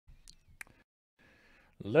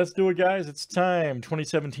Let's do it, guys. It's time.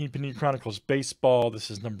 2017 Panini Chronicles Baseball.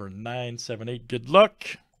 This is number 978. Good luck.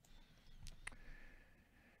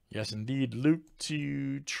 Yes, indeed. Luke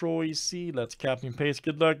to Troy C. Let's copy and paste.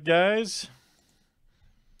 Good luck, guys.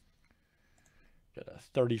 Got a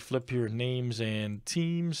 30 flip here. Names and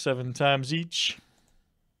teams, 7 times each.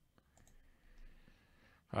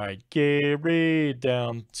 All right, Gary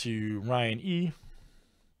down to Ryan E.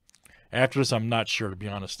 After this, I'm not sure, to be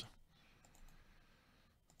honest.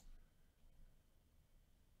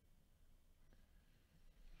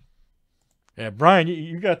 Yeah, Brian,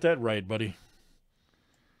 you got that right, buddy.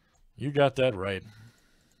 You got that right.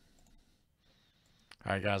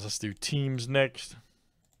 All right, guys, let's do teams next.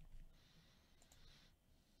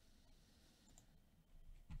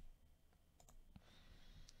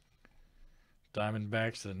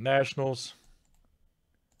 Diamondbacks to the Nationals.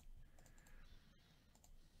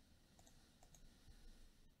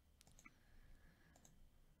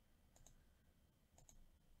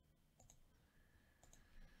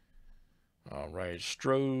 All right,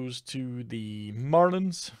 Stros to the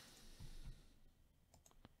Marlins.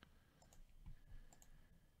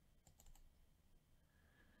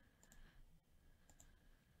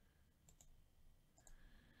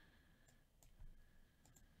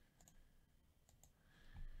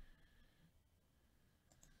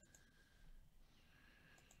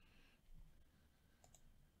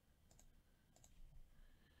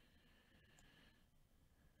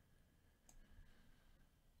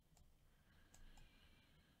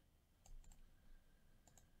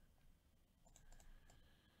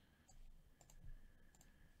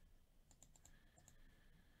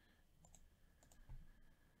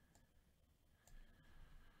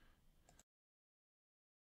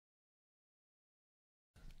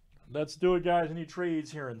 Let's do it, guys. Any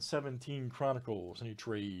trades here in 17 Chronicles? Any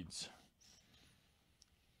trades?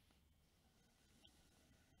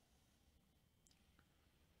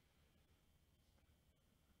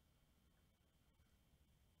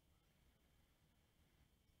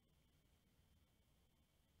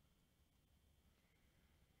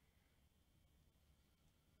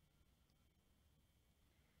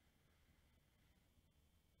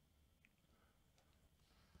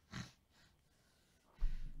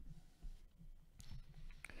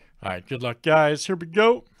 All right, good luck, guys. Here we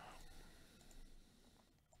go.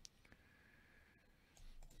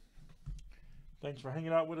 Thanks for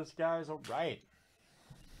hanging out with us, guys. All right.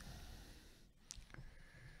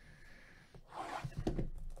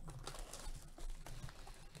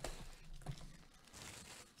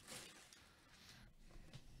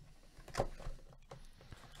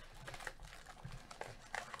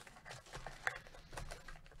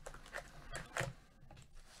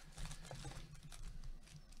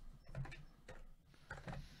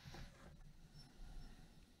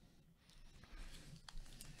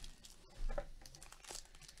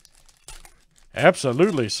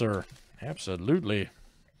 Absolutely, sir. Absolutely.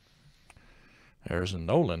 There's a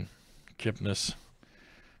Nolan. Kipnis.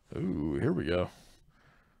 Ooh, here we go.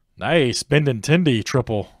 Nice. Benintendi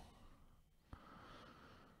triple.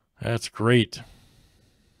 That's great.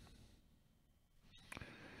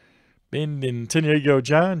 Benintendi. There you go,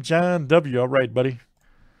 John. John W. All right, buddy.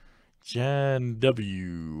 John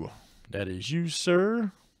W. That is you,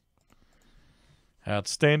 sir.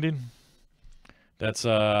 Outstanding. That's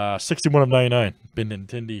 61 of 99.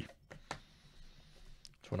 Benintendi.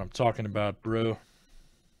 That's what I'm talking about, bro.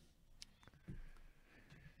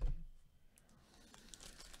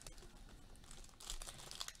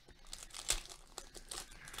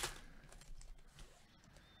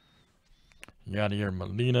 You got here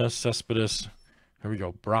Molina, Cespedes. Here we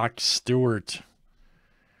go. Brock Stewart.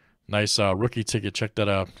 Nice rookie ticket. Check that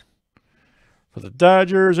out. For the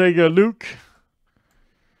Dodgers, there you go, Luke.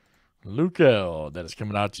 Luke L. That is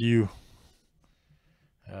coming out to you.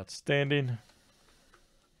 Outstanding.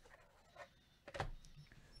 All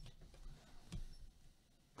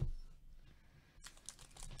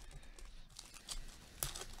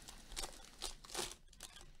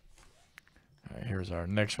right, here's our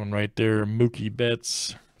next one right there. Mookie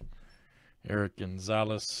Betts. Eric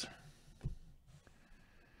Gonzalez.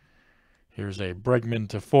 Here's a Bregman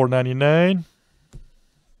to 499.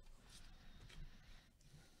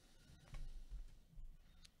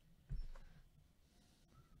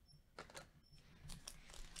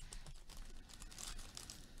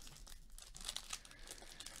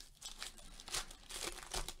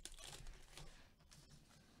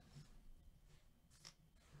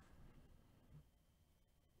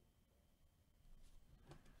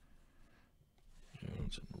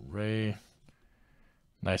 Ray.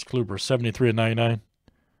 Nice Kluber, 73 of 99.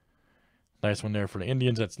 Nice one there for the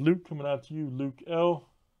Indians. That's Luke coming out to you, Luke L.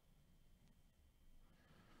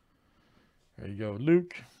 There you go,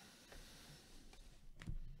 Luke.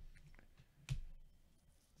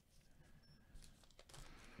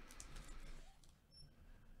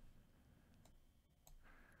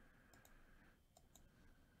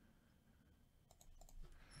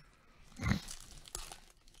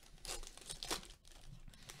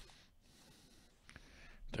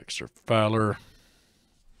 Dexter Fowler.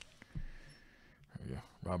 There you go.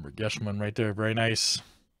 Robert Geschman right there. Very nice.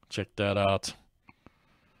 Check that out.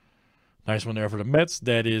 Nice one there for the Mets.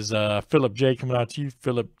 That is Philip J coming out to you.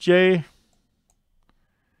 Philip J.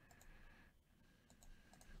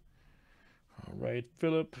 All right,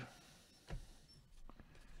 Philip.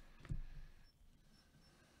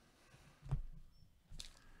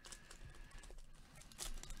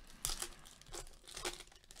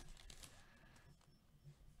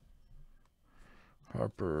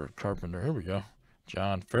 Harper Carpenter. Here we go.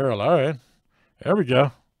 John Farrell. All right. There we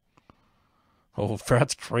go. Oh,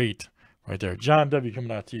 that's great. Right there. John W.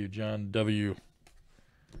 coming out to you. John W.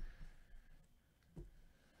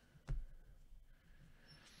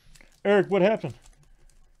 Eric, what happened?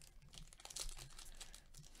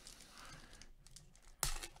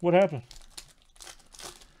 What happened?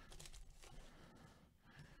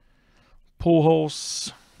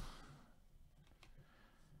 Pujols.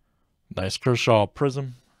 Nice Kershaw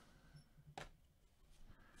Prism.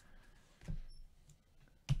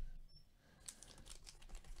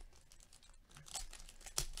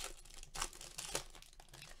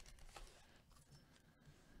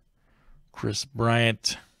 Chris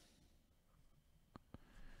Bryant.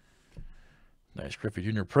 Nice Griffey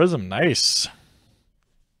Jr. Prism. Nice.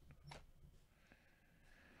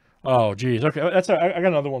 Oh, geez. Okay, that's I got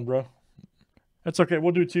another one, bro. That's okay.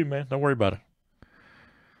 We'll do 2, man. Don't worry about it.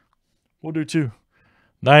 We'll do 2.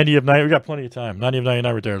 90 of 90. We got plenty of time. 90 of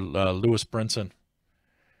 99 right there. Lewis Brinson.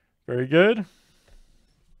 Very good.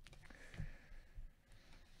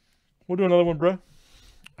 We'll do another one, bro.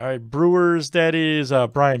 All right, Brewers. That is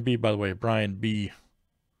Brian B, by the way. Brian B.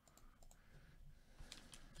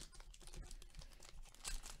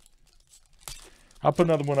 I'll put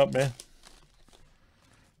another one up, man.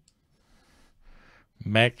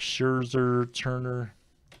 Max Scherzer, Turner.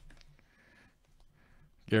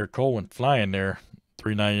 Garrett Cole went flying there.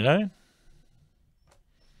 $3.99.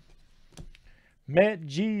 Matt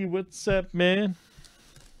G, what's up, man?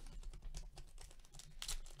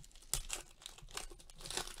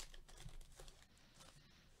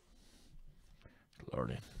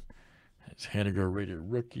 Lordy. It's Haniger rated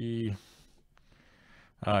rookie.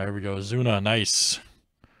 Here we go. Zuna, nice.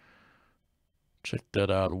 Check that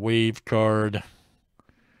out. Wave card.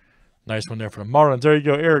 Nice one there for the Marlins. There you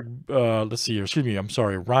go, Eric. Let's see here. Excuse me. I'm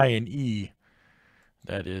sorry. Ryan E.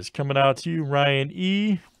 That is coming out to you, Ryan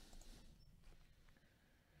E.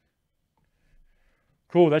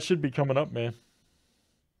 Cool. That should be coming up, man.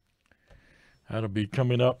 That'll be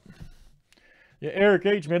coming up. Yeah, Eric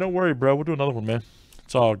H, man. Don't worry, bro. We'll do another one, man.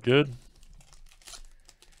 It's all good.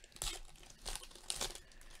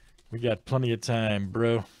 We got plenty of time,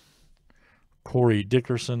 bro. Corey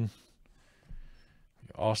Dickerson.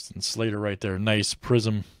 Austin Slater right there. Nice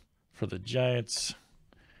prism for the Giants.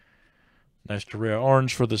 Nice Correa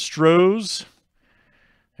orange for the Stros.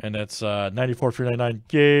 And that's 94 for 99.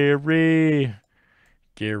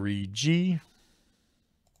 Gary G.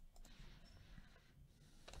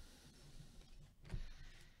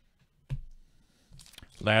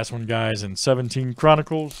 Last one, guys, in 17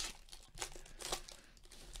 Chronicles.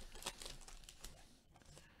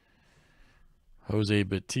 Jose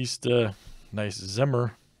Batista. Nice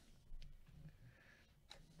Zimmer.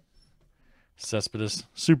 Cespedes.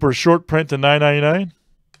 Super short print to $9.99.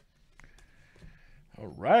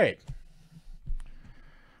 All right.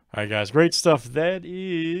 All right, guys. Great stuff. That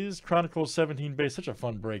is Chronicles 17 base. Such a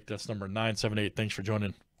fun break. That's number 978. Thanks for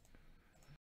joining.